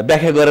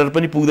व्याख्या गरेर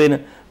पनि पुग्दैन।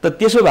 त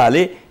त्यसो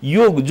भएले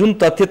यो जुन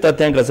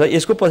तथ्याङ्क छ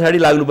यसको पछाडि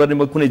लाग्नुपर्ने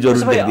म कुनै जरुरी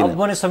देख्दिनँ।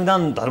 अब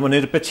संविधान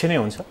धर्मनिरपेक्ष नै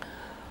हुन्छ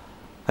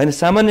हैन?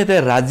 सामान्यतया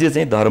राज्य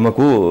चाहिँ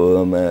धर्मको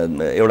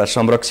एउटा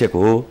संरक्षक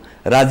हो,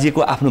 राज्यको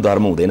आफ्नो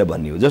धर्म हुँदैन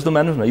भन्ने हो। जस्तो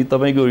मान्नुहोस् न, यो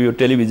तपाईँको यो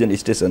टेलिभिजन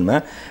स्टेसनमा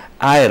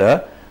आएर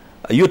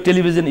यो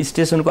टेलिभिजन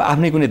स्टेसनको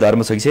आफ्नै कुनै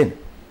धर्म छ कि छैन?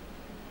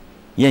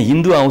 यहाँ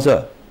हिन्दू आउँछ,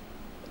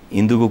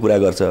 हिन्दूको कुरा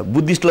गर्छ,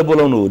 बुद्धिस्टलाई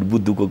बोलाउनु हो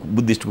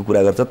बुद्धिस्टको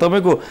कुरा गर्छ।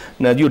 तपाईँको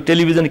यो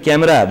टेलिभिजन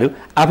क्यामेराहरू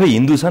आफै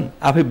हिन्दू छन्,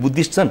 आफै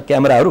बुद्धिस्ट छन्,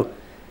 क्यामेराहरू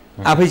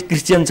आफै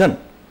क्रिस्चियन छन्।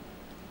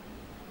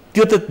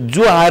 त्यो त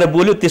जो आएर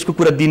बोल्यो त्यसको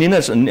कुरा दिने न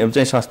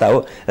चाहिँ संस्था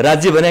हो।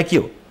 राज्य भने के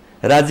हो?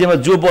 राज्यमा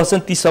जो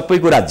बस्छन् ती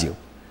सबैको राज्य हो।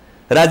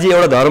 राज्य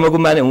एउटा धर्मको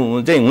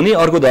चाहिँ हुने,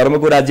 अर्को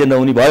धर्मको राज्य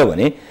नहुने भयो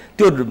भने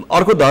त्यो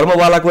अर्को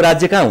धर्मवालाको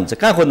राज्य कहाँ हुन्छ?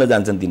 कहाँ खोज्न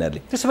जान्छन् तिनीहरूले?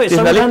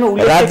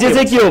 त्यसैले राज्य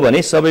चाहिँ के हो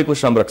भने सबैको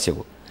संरक्षक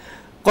हो।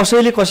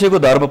 कसैले कसैको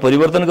धर्म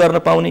परिवर्तन गर्न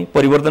पाउने,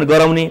 परिवर्तन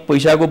गराउने,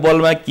 पैसाको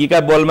बलमा, केका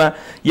बलमा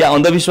या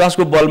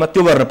अन्धविश्वासको बलमा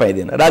त्यो गर्न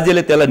पाइँदैन।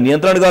 राज्यले त्यसलाई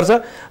नियन्त्रण गर्छ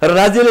र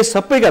राज्यले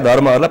सबैका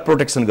धर्महरूलाई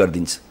प्रोटेक्सन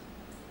गरिदिन्छ।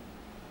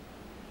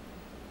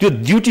 त्यो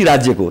ड्युटी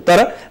राज्यको। तर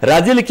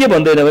राज्यले के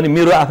भन्दैन भने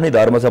मेरो आफ्नै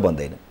धर्म छ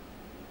भन्दैन।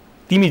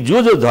 तिमी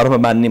जो जो धर्म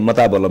मान्ने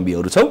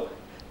मतावलम्बीहरू छौ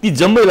ती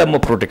जम्मैलाई म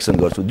प्रोटेक्सन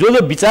गर्छु। जो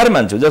जो विचार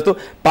मान्छौ, जस्तो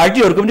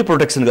पार्टीहरूको पनि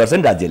प्रोटेक्सन गर्छ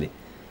नि राज्यले।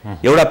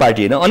 एउटा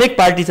पार्टी होइन, अनेक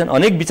पार्टी छन्,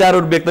 अनेक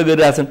विचारहरू व्यक्त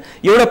गरिरहेछन्।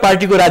 एउटा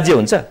पार्टीको राज्य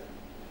हुन्छ?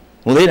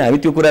 हुँदैन। हामी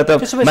त्यो कुरा त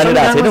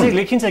मानिरहेको छैनौँ।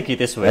 लेखिन्छ कि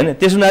त्यसो होइन?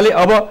 त्यस हुनाले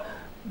अब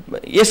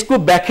यसको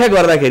व्याख्या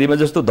गर्दाखेरिमा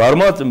जस्तो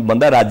धर्म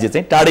भन्दा राज्य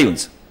चाहिँ टाढै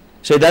हुन्छ।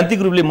 सैद्धान्तिक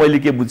रूपले मैले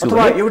के बुझ्छु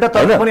एउटा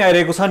तर्क पनि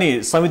आइरहेको छ नि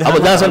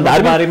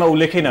संविधानमा बारेमा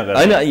उल्लेखै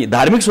नगर्ने। होइन,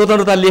 धार्मिक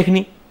स्वतन्त्रता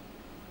लेख्ने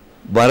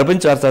भनेर पनि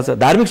चर्चा छ।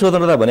 धार्मिक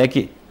स्वतन्त्रता भने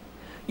के?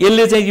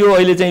 यसले चाहिँ यो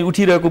अहिले चाहिँ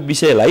उठिरहेको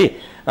विषयलाई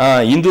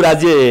हिन्दू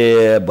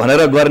राज्य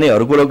भनेर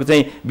गर्नेहरूको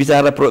चाहिँ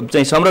विचारलाई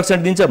चाहिँ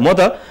संरक्षण दिन्छ। म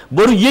त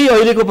बरु यही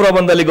अहिलेको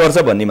प्रबन्धले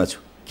गर्छ भन्नेमा छु।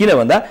 किन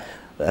भन्दा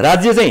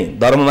राज्य चाहिँ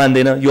धर्म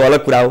मान्दैन, यो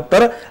अलग कुरा हो।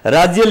 तर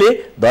राज्यले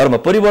धर्म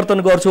परिवर्तन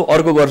गर्छु,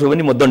 अर्को गर्छु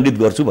भने म दण्डित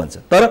गर्छु भन्छ।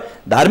 तर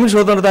धार्मिक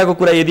स्वतन्त्रताको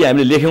कुरा यदि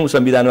हामीले लेख्यौँ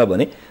संविधानमा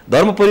भने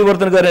धर्म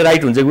परिवर्तन गर्ने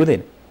राइट हुन्छ कि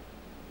हुँदैन?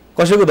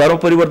 कसैको धर्म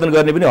परिवर्तन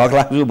गर्ने पनि हक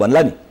राख्छु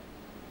भन्ला नि।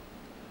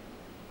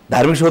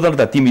 धार्मिक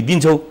स्वतन्त्रता तिमी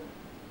दिन्छौ,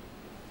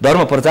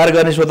 धर्म प्रचार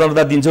गर्ने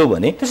स्वतन्त्रता दिन्छौ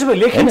भने त्यसो भए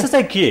लेखिन्छ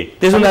चाहिँ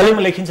के? त्यसैले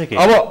लेखिन्छ के?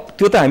 अब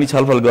त्यो त हामी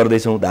छलफल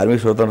गर्दैछौँ। धार्मिक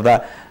स्वतन्त्रता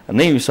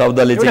नै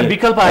शब्दले चाहिँ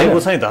विकल्प आएको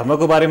छ नि,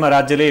 धर्मको बारेमा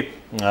राज्यले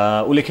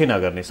उल्लेखै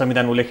नगर्ने,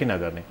 संविधान उल्लेखै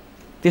नगर्ने।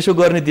 त्यसो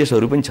गर्ने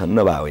देशहरू पनि छन्,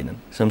 नभए होइनन्।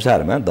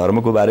 संसारमा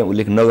धर्मको बारेमा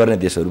उल्लेख नगर्ने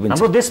देशहरू पनि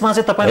हाम्रो देशमा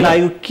चाहिँ तपाईँलाई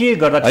आयो के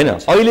गर्दा होइन?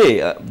 अहिले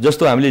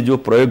जस्तो हामीले जो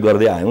प्रयोग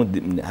गर्दै आयौँ,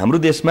 हाम्रो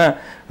देशमा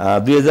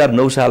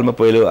 2009 सालमा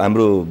पहिलो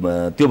हाम्रो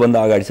त्योभन्दा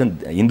अगाडि चाहिँ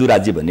हिन्दू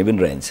राज्य भन्ने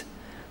पनि रहन्छ।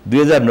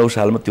 2009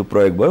 सालमा त्यो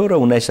प्रयोग भयो र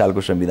 19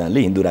 सालको संविधानले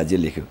हिन्दू राज्य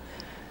लेख्यो।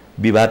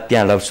 विवाद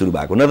त्यहाँबाट सुरु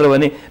भएको। नत्र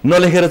भने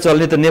नलेखेर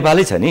चल्ने त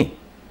नेपालै छ नि।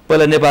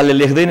 पहिला नेपालले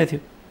लेख्दैन थियो,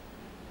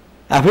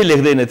 आफै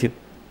लेख्दैन थियो।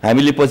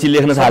 हामीले पछि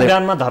लेख्न थाल्यौँ।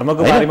 संविधानमा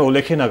धर्मको बारेमा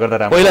उल्लेखै नगर्दा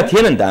राम्रो। पहिला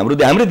थिएन नि त,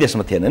 हाम्रै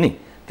देशमा थिएन नि।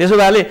 त्यसो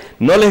भएले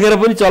नलेखेर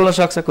पनि चल्न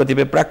सक्छ।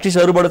 कतिपय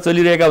प्र्याक्टिसहरूबाट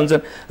चलिरहेका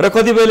हुन्छन् र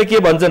कतिपयले के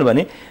भन्छन्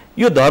भने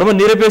यो धर्म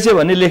निरपेक्ष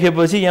भन्ने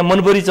लेखेपछि यहाँ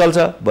मनपरी चल्छ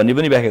भन्ने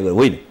पनि व्याख्या गर्नु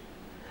होइन।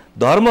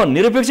 धर्म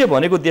निरपेक्ष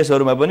भनेको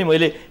देशहरूमा पनि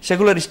मैले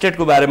सेकुलर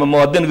स्टेटको बारेमा म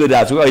अध्ययन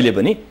गरिरहेको छु। अहिले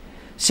पनि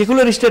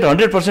सेकुलर स्टेट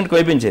 100%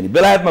 कोही पनि छैन।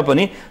 बेलायतमा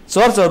पनि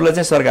चर्चहरूलाई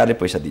चाहिँ सरकारले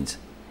पैसा दिन्छ,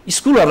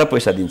 स्कुलहरूलाई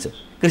पैसा दिन्छ,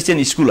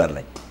 क्रिस्चियन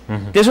स्कुलहरूलाई।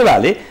 त्यसो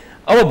भएले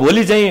अब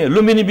भोलि चाहिँ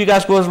लुम्बिनी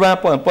विकास कोषमा,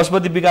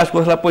 पशुपति विकास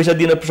कोषलाई पैसा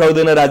दिन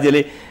सक्दैन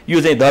राज्यले, यो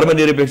चाहिँ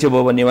धर्मनिरपेक्ष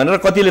भयो भन्ने भनेर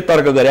कतिले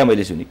तर्क गरे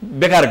मैले सुने।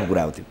 बेकारको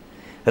कुरा हो त्यो।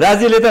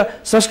 राज्यले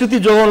त संस्कृति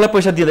जोगाउनलाई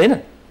पैसा दिँदैन,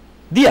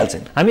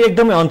 दिइहाल्छन्। हामी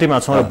एकदमै अन्त्यमा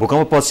छौँ र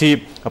भूकम्पपछि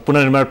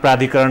पुनर्निर्माण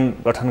प्राधिकरण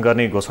गठन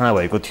गर्ने घोषणा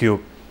भएको थियो,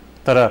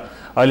 तर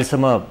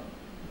अहिलेसम्म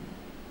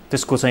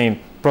त्यसको चाहिँ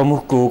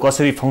प्रमुखको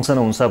कसरी फङ्सन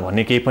हुन्छ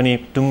भन्ने केही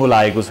पनि टुङ्गो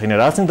लागेको छैन।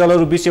 राजनीतिक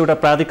दलहरू बिच एउटा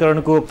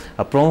प्राधिकरणको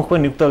प्रमुख पनि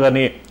नियुक्त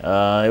गर्ने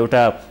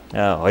एउटा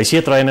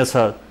हैसियत रहेनछ।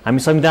 हामी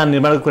संविधान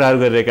निर्माणको कुराहरू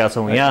गरिरहेका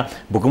छौँ।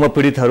 यहाँ भूकम्प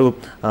पीडितहरू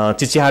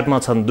चिच्याहाटमा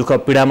छन्,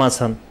 दुःख पीडामा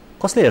छन्।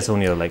 कसले हेर्छ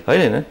उनीहरूलाई?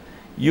 होइन,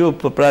 यो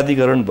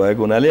प्राधिकरण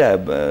भएको हुनाले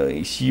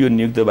सियो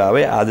नियुक्त भयो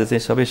भए आज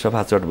चाहिँ सबै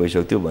सफाचट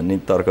भइसक्थ्यो भन्ने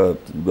तर्क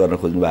गर्न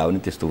खोज्नु भयो भने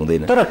त्यस्तो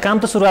हुँदैन। तर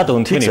काम त सुरुवात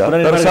हुन्थ्यो नि।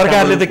 तर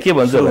सरकारले त के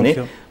भन्छ भने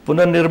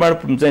पुनर्निर्माण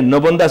चाहिँ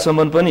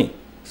नबन्दासम्म पनि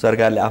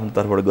सरकारले आफ्नो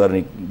तर्फबाट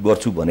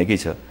गर्छु भनेकै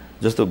छ।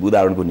 जस्तो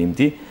उदाहरणको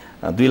निम्ति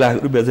 2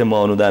 लाख रुपियाँ चाहिँ म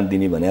अनुदान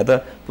दिने भने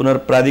त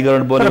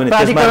प्राधिकरण बन्यो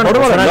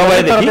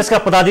भने त्यसका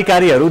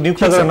पदाधिकारीहरू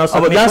नियुक्त गर्न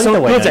नसक्ने।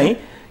 अब चाहिँ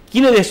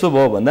किन यस्तो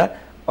भयो भन्दा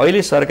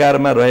अहिले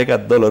सरकारमा रहेका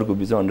दलहरूको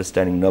बिचमा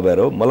अन्डरस्ट्यान्डिङ नभएर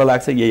हो। मलाई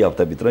लाग्छ यही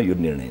हप्ताभित्र यो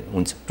निर्णय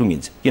हुन्छ,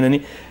 टुङ्गिन्छ। किनभने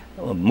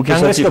मुख्य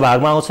सचिवको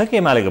भागमा आउँछ कि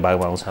एमालेको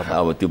भागमा आउँछ?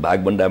 अब त्यो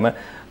भागबण्डामा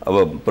अब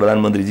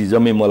प्रधानमन्त्रीजी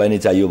जम्मै मलाई नै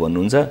चाहियो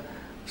भन्नुहुन्छ,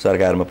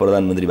 सरकारमा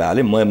प्रधानमन्त्री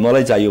भएले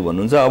मलाई चाहियो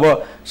भन्नुहुन्छ। अब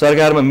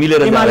सरकारमा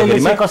मिलेर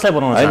जाँदाखेरिमा कसलाई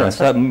बनाउन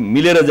हैन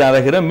मिलेर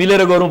जाँदाखेरि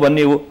मिलेर गरौँ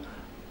भन्ने हो।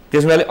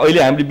 त्यसमाले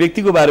अहिले हामीले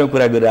व्यक्तिको बारेमा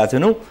कुरा गरिरहेको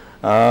छैनौँ।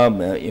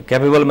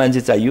 क्यापेबल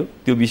मान्छे चाहियो,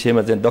 त्यो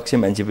विषयमा चाहिँ दक्ष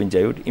मान्छे पनि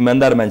चाहियो,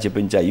 इमान्दार मान्छे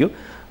पनि चाहियो।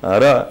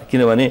 र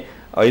किनभने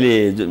अहिले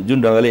जुन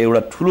ढङ्गले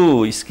एउटा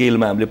ठुलो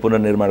स्केलमा हामीले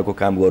पुनर्निर्माणको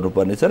काम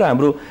गर्नुपर्ने छ र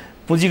हाम्रो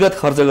पुँजीगत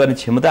खर्च गर्ने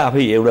क्षमता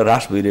आफै एउटा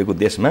ह्रास भइरहेको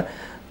देशमा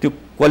त्यो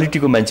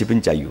क्वालिटीको मान्छे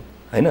पनि चाहियो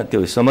हैन,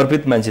 त्यो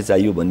समर्पित मान्छे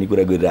चाहियो भन्ने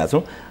कुरा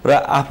गरिरहेछौँ। र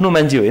आफ्नो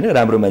मान्छे होइन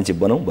राम्रो मान्छे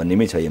बनाऊ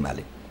भन्नेमै छ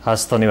एमाले।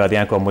 हस्, धन्यवाद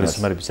यहाँको अमूल्य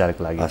समय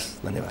विचारको लागि। हस्,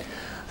 धन्यवाद।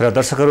 र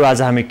दर्शकहरू,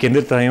 आज हामी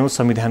केन्द्रित रह्यौँ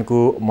संविधानको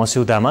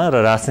मस्यौदामा र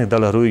राजनीतिक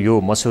दलहरू यो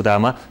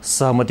मस्यौदामा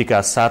सहमतिका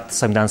साथ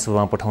संविधान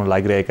सभामा पठाउन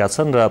लागिरहेका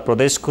छन् र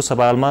प्रदेशको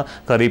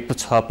सवालमा करिब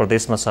 6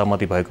 प्रदेशमा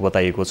सहमति भएको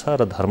बताइएको छ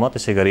र धर्म,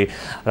 त्यसै गरी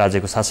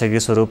राज्यको शासकीय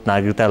स्वरूप,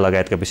 नागरिकता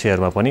लगायतका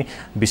विषयहरूमा पनि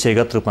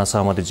विषयगत रूपमा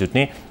सहमति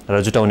जुट्ने र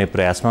जुटाउने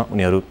प्रयासमा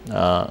उनीहरू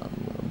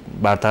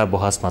वार्ता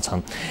बहसमा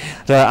छन्।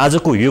 र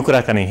आजको यो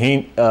कुराकानी यहीँ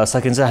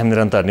सकिन्छ। हामी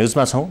निरन्तर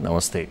न्युजमा छौँ।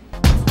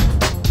 नमस्ते।